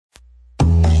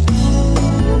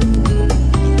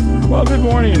Well, good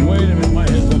morning. Wait a minute, my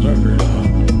headphones are turned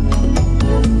on.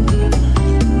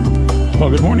 Well,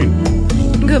 good morning.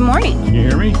 Good morning. Can you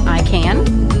hear me? I can.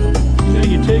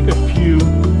 You take a few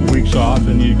weeks off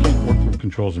and you can't work from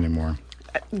controls anymore.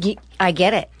 I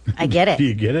get it. I get it. Do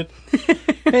you get it?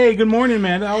 Hey, good morning,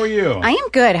 Amanda. How are you? I am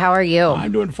good. How are you?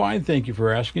 I'm doing fine. Thank you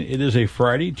for asking. It is a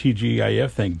Friday,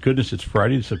 TGIF. Thank goodness it's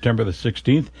Friday, September the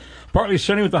 16th. Partly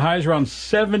sunny with the highs around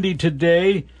 70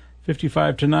 today,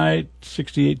 55 tonight,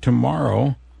 68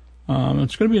 tomorrow.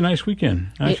 It's going to be a nice weekend.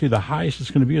 Actually, the highest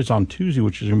it's going to be is on Tuesday,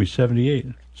 which is going to be 78.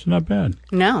 So not bad.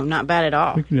 No, not bad at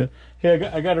all. Hey,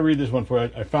 I got to read this one for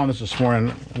you. I found this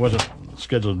morning. Wasn't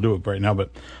scheduled to do it right now, but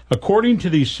according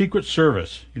to the Secret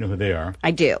Service, you know who they are.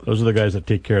 I do. Those are the guys that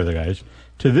take care of the guys.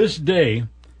 To this day,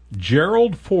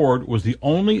 Gerald Ford was the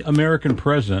only American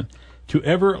president to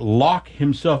ever lock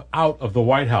himself out of the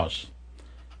White House.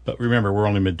 But remember, we're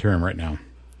only midterm right now.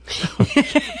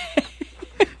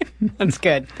 That's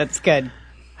good. That's good.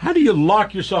 How do you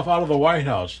lock yourself out of the White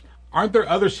House? Aren't there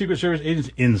other Secret Service agents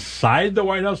inside the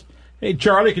White House? Hey,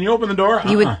 Charlie, can you open the door?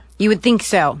 You would think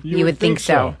so. You would think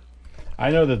so. I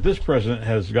know that this president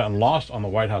has gotten lost on the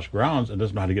White House grounds and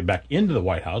doesn't know how to get back into the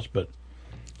White House, but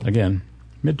again,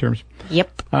 midterms.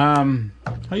 Yep. How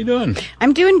you doing?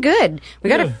 I'm doing good. We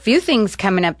got a few things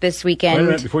coming up this weekend. Wait a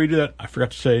minute, before you do that, I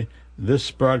forgot to say,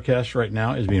 this broadcast right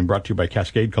now is being brought to you by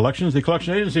Cascade Collections, the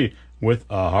collection agency with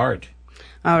a heart.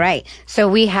 All right. So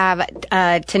we have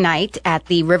tonight at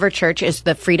the River Church is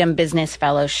the Freedom Business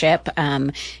Fellowship.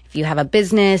 If you have a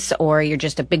business or you're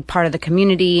just a big part of the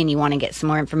community and you want to get some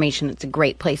more information, it's a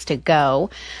great place to go.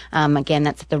 Again,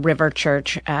 that's at the River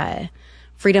Church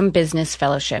Freedom Business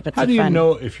Fellowship. It's How do you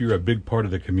know if you're a big part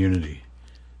of the community?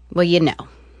 Well, you know.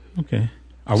 Okay.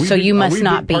 You must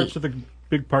not be.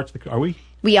 Big parts of the. Are we?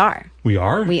 We are. We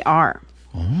are? We are.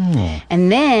 Oh.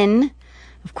 And then,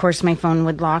 of course, my phone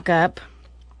would lock up.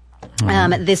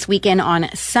 This weekend on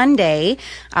Sunday,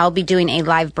 I'll be doing a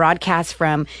live broadcast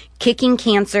from Kicking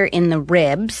Cancer in the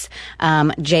Ribs.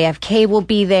 JFK will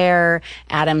be there.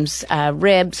 Adam's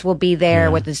Ribs will be there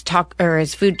with his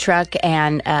his food truck,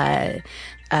 and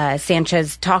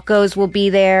Sanchez Tacos will be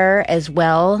there as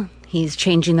well. He's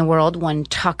changing the world one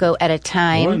taco at a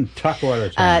time. One taco at a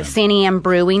time. Sandy Ann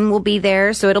Brewing will be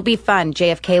there, so it'll be fun.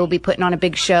 JFK will be putting on a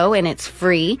big show, and it's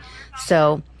free,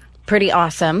 so pretty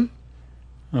awesome.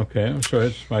 Okay, I'm sorry,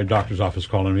 it's my doctor's office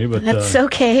calling me, but that's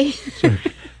okay.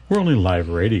 We're only live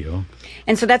radio.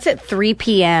 And so that's at 3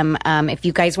 p.m. If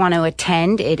you guys want to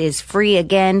attend, it is free.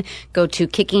 Again, go to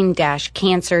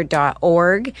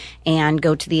kicking-cancer.org and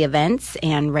go to the events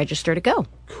and register to go.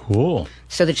 Cool.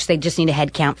 So they just need a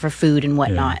head count for food and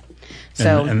whatnot. Yeah.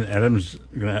 So and Adam's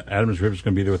Ribs is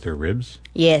going to be there with their ribs?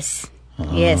 Yes.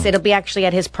 Yes, it'll be actually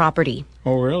at his property.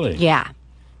 Oh, really? Yeah.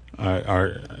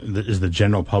 Is the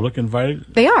general public invited?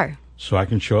 They are. So I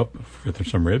can show up for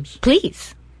some ribs?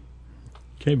 Please.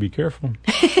 Okay, be careful.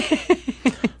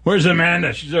 Where's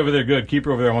Amanda? She's over there. Good. Keep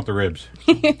her over there. I want the ribs.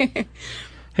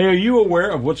 Hey, are you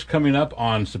aware of what's coming up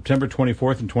on September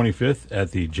 24th and 25th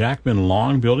at the Jackman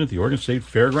Long Building at the Oregon State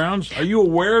Fairgrounds? Are you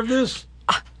aware of this?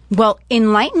 Well,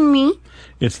 enlighten me.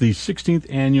 It's the 16th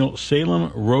Annual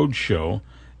Salem Road Show.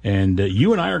 And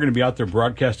you and I are going to be out there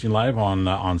broadcasting live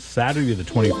on Saturday the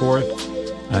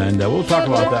 24th. And we'll talk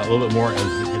about that a little bit more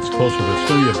as it gets closer. But it's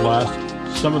going to be a blast.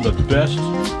 Some of the best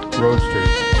roadsters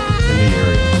in the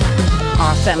area.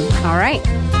 Awesome. All right.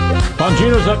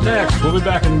 Bongino's up next. We'll be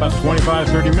back in about 25,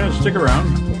 30 minutes. Stick around.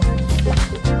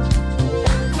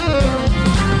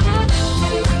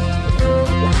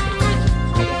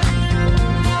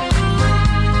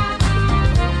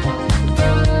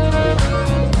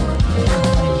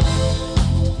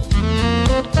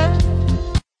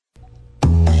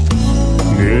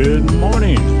 Good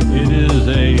morning. It is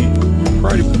a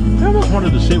Friday. I almost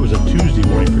wanted to say it was a Tuesday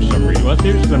morning for some reason. Well, it's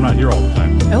because I'm not here all the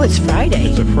time. Oh, it's Friday.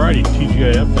 It's a Friday,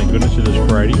 TGIF. Thank goodness it is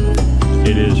Friday.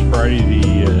 It is Friday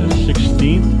the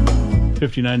 16th,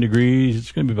 59 degrees.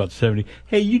 It's going to be about 70.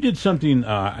 Hey, you did something,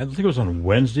 I think it was on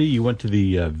Wednesday. You went to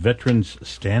the Veterans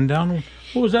Stand Down.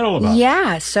 What was that all about?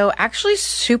 Yeah, so actually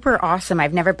super awesome.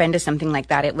 I've never been to something like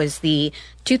that. It was the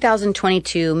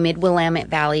 2022 Mid-Willamette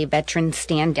Valley Veterans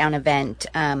Stand Down event.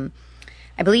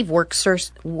 I believe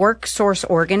WorkSource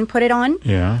Oregon put it on.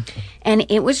 Yeah. And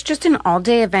it was just an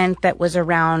all-day event that was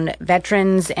around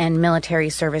veterans and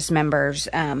military service members.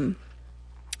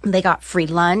 They got free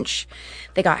lunch.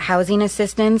 They got housing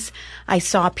assistance. I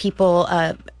saw people,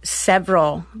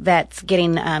 several vets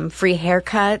getting free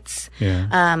haircuts.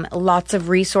 Yeah. Lots of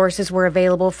resources were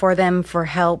available for them for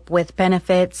help with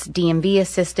benefits, DMV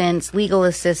assistance, legal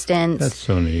assistance. That's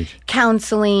so neat.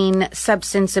 Counseling,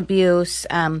 substance abuse.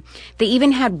 They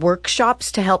even had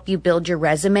workshops to help you build your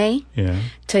resume. Yeah.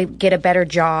 To get a better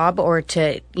job or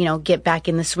to, get back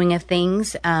in the swing of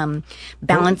things.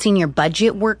 Balancing your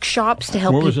budget workshops to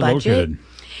help Where you was it budget. located?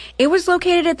 It was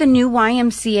located at the new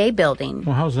YMCA building.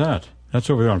 Well, how's that? That's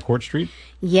over there on Court Street?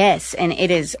 Yes, and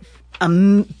it is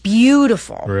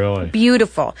beautiful. Really?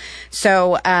 Beautiful.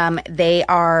 So they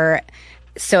are,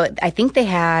 so I think they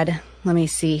had, let me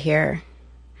see here.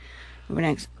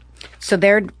 So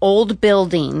their old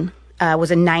building was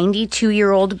a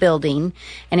 92-year-old building,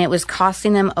 and it was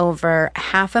costing them over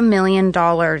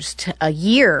 $500,000 a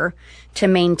year to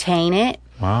maintain it.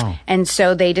 Wow. And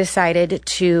so they decided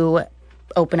to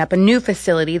open up a new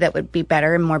facility that would be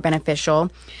better and more beneficial.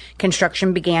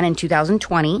 Construction began in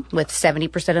 2020 with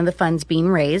 70% of the funds being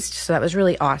raised. So that was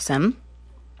really awesome.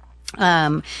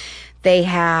 They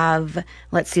have,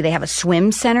 they have a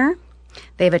swim center.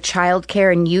 They have a child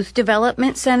care and youth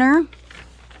development center.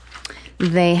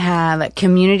 They have a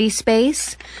community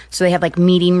space. So they have like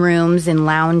meeting rooms and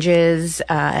lounges,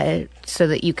 so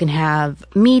that you can have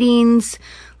meetings.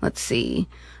 Let's see.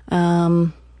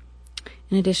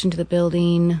 In addition to the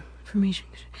building information,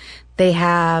 they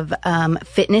have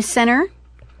fitness center.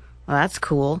 Well, that's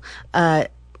cool. A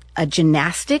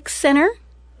gymnastics center.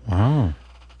 Wow.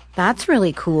 That's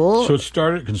really cool. So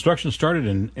construction started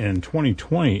in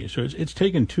 2020. So it's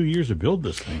taken 2 years to build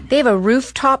this thing. They have a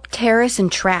rooftop terrace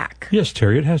and track. Yes,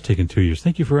 Terry, it has taken 2 years.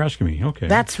 Thank you for asking me. Okay.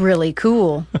 That's really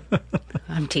cool.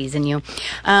 I'm teasing you.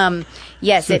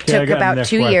 Yes, It's it okay, I took got an about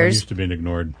 2 ex-wife. I'm years. used to being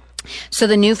ignored. So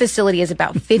the new facility is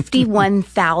about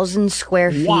 51,000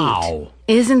 square feet. Wow.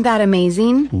 Isn't that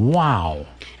amazing? Wow.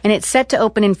 And it's set to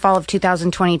open in fall of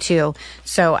 2022.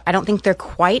 So I don't think they're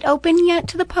quite open yet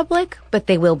to the public, but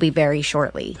they will be very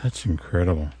shortly. That's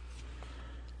incredible.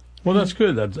 Well, that's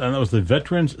good. And that was the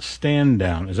Veterans Stand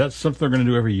Down. Is that something they're going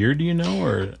to do every year, do you know?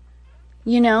 Or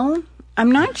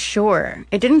I'm not sure.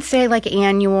 It didn't say like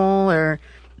annual or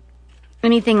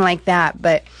anything like that,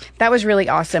 but that was really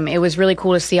awesome. It was really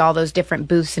cool to see all those different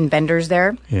booths and vendors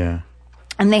there. Yeah.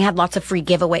 And they had lots of free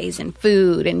giveaways and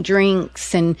food and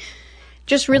drinks and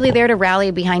just really there to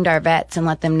rally behind our vets and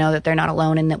let them know that they're not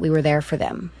alone and that we were there for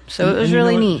them. So it was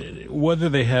really neat. Whether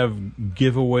they have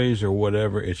giveaways or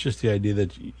whatever, it's just the idea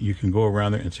that you can go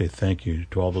around there and say thank you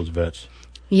to all those vets.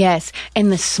 Yes,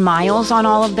 and the smiles on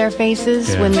all of their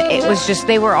faces when it was just,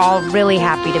 they were all really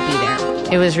happy to be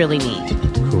there. It was really neat.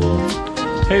 Cool.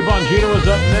 Hey, Bongino is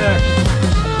up next.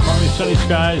 Partly sunny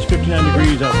skies, 59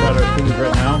 degrees outside our studios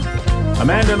right now.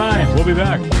 Amanda and I will be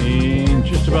back in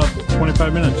just about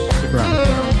 25 minutes. Stick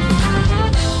around.